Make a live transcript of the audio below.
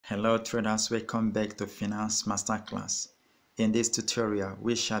Hello traders, welcome back to Finance Masterclass. In this tutorial,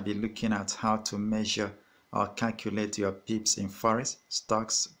 we shall be looking at how to measure or calculate your pips in forex,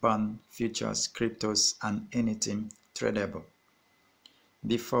 stocks, bond, futures, cryptos, and anything tradable.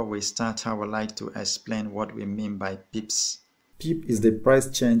 Before we start, I would like to explain what we mean by pips. Pip is the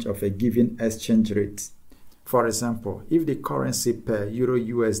price change of a given exchange rate. For example, if the currency per Euro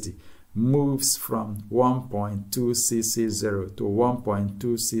USD moves from 1.2660 to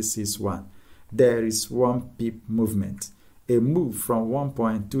 1.2661, there is 1 pip movement. A move from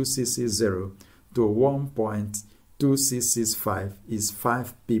 1.2660 to 1.2665 is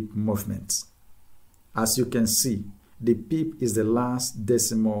 5 pip movements. As you can see, the pip is the last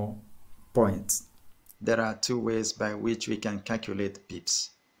decimal point. There are two ways by which we can calculate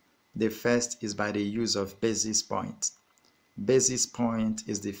pips. The first is by the use of basis point. Basis point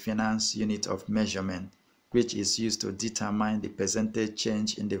is the finance unit of measurement, which is used to determine the percentage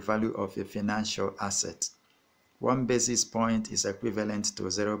change in the value of a financial asset. 1 basis point is equivalent to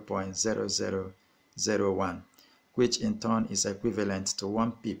 0.0001, which in turn is equivalent to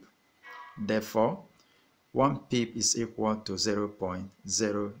 1 pip. Therefore, 1 pip is equal to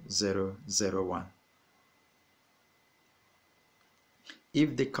 0.0001.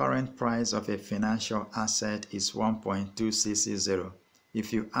 If the current price of a financial asset is 1.2660,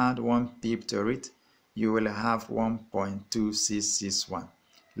 if you add 1 pip to it, you will have 1.2661.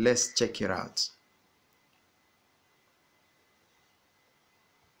 Let's check it out.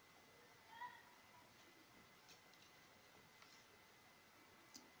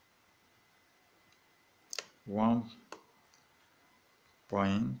 One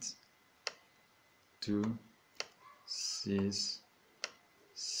point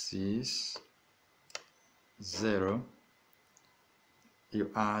 266 0, you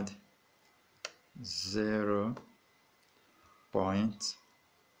add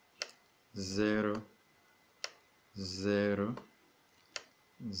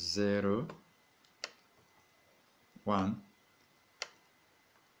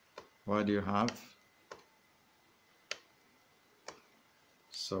What do you have?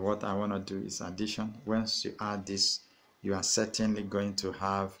 So what I want to do is addition. Once you add this, you are certainly going to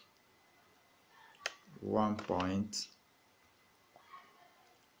have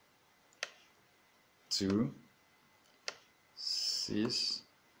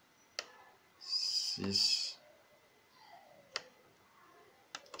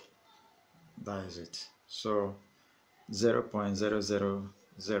That is it. So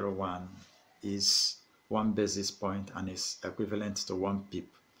 0.0001 is 1 basis point and is equivalent to 1 pip.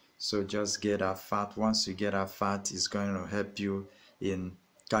 So just get that fact. Once you get that fact, it's going to help you in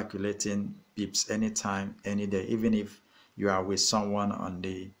calculating pips anytime, any day. Even if you are with someone on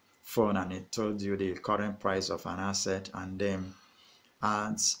the phone and it told you the current price of an asset, and then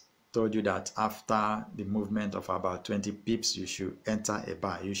ads told you that after the movement of about 20 pips, you should enter a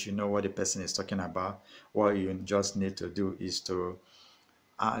buy. You should know what the person is talking about. What you just need to do is to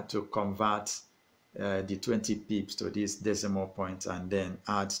convert the 20 pips to this decimal point and then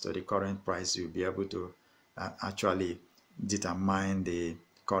add to the current price. You'll be able to actually determine the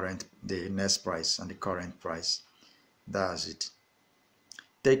next price and the current price. That's it.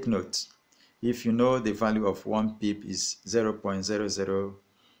 Take note, if you know the value of 1 pip is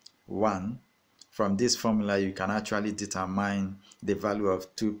 0.001, from this formula you can actually determine the value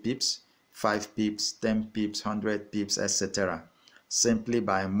of 2 pips, 5 pips, 10 pips, 100 pips, etc. simply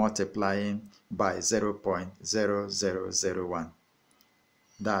by multiplying by 0.0001.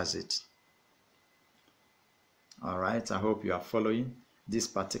 That's it. All right, I hope you are following. This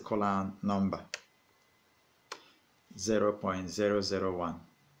particular number, 0.001,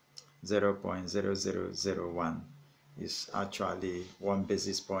 0.0001 is actually 1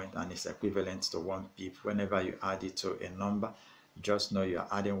 basis point and is equivalent to 1 pip. Whenever you add it to a number, just know you are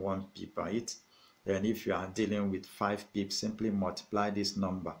adding 1 pip by it. Then if you are dealing with 5 pips, simply multiply this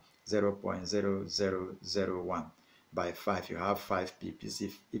number 0.0001 by 5. You have 5 pips.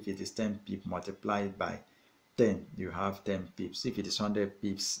 If it is 10 pips, multiply it by 10, you have 10 pips. If it is 100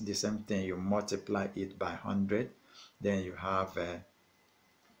 pips, the same thing, you multiply it by 100, then you have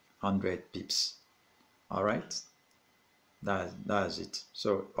 100 pips. All right, that's it.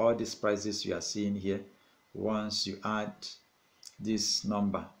 So all these prices you are seeing here, once you add this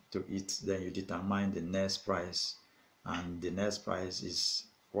number to it, then you determine the next price, and the next price is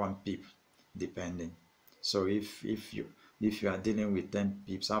 1 pip depending. So if you are dealing with 10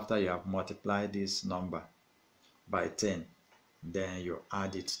 pips, after you have multiplied this number by 10, then you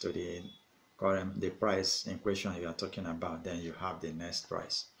add it to the price in question you are talking about, then you have the next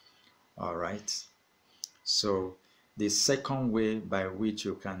price. All right, so The second way by which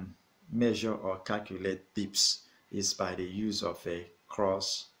you can measure or calculate pips is by the use of a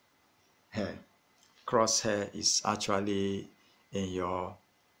crosshair. Crosshair is actually in your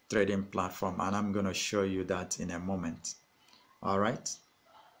trading platform, and I'm going to show you that in a moment. All right.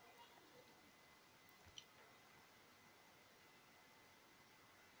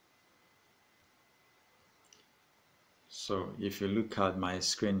 So if you look at my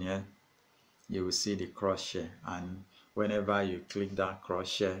screen here, you will see the crosshair, and whenever you click that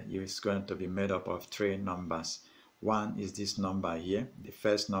crosshair, it's going to be made up of three numbers. One is this number here, the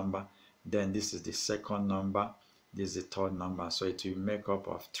first number, then this is the second number, this is the third number. So it will make up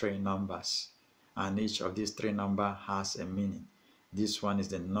of three numbers, and each of these three numbers has a meaning. This one is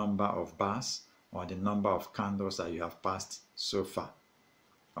the number of bars or the number of candles that you have passed so far.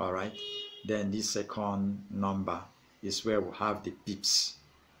 All right, then this second number is where we have the pips.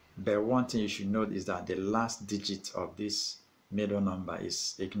 But one thing you should note is that the last digit of this middle number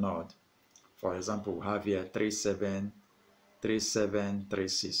is ignored. For example, we have here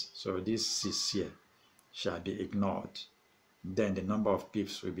 3736. So this 6 here shall be ignored. Then the number of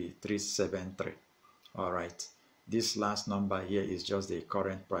pips will be 373. All right. This last number here is just the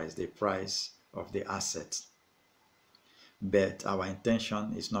current price, the price of the asset. But our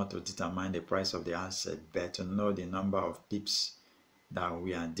intention is not to determine the price of the asset, but to know the number of pips that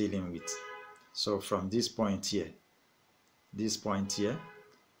we are dealing with. So from this point here to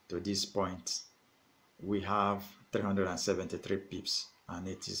this point, we have 373 pips, and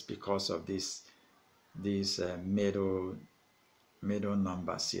it is because of these middle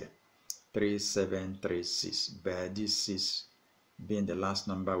numbers here, 3736. But this 6 being the last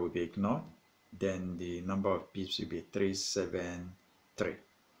number will be ignored. Then the number of pips will be 373.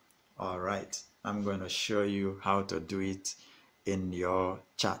 All right, I'm going to show you how to do it in your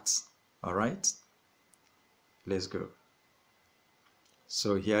charts. All right, let's go.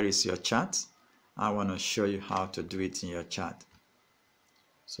 So here is your chart. I want to show you how to do it in your chart.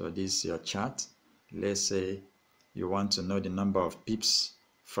 So this is your chart. Let's say you want to know the number of pips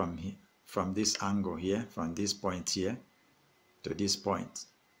from this angle here, from this point here to this point.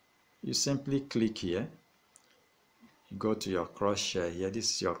 You simply click here, you go to your crosshair here.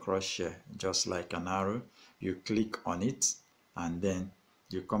 This is your crosshair, just like an arrow. You click on it, and then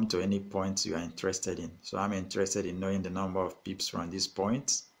you come to any point you are interested in. So I'm interested in knowing the number of pips from this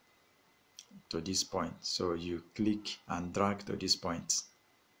point to this point. So you click and drag to this point.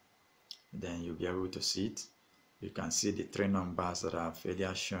 Then you'll be able to see it. You can see the three numbers that I've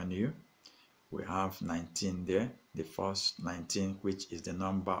earlier shown you. We have 19 there, the first 19, which is the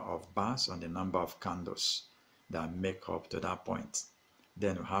number of bars or the number of candles that make up to that point.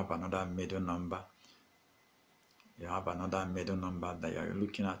 Then we have another middle number. You have another middle number that you're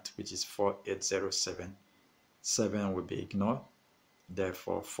looking at, which is 4807. 7 will be ignored.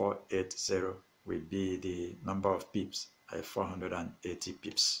 Therefore, 480 will be the number of pips at 480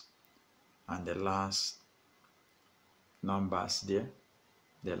 pips. And the last numbers there,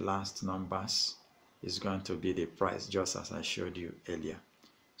 the last numbers is going to be the price, just as I showed you earlier.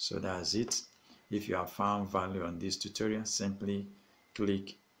 So that's it. If you have found value on this tutorial, simply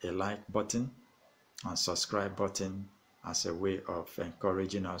click a like button and subscribe button as a way of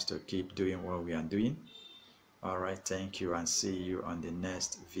encouraging us to keep doing what we are doing. All right, thank you, and see you on the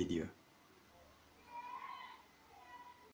next video.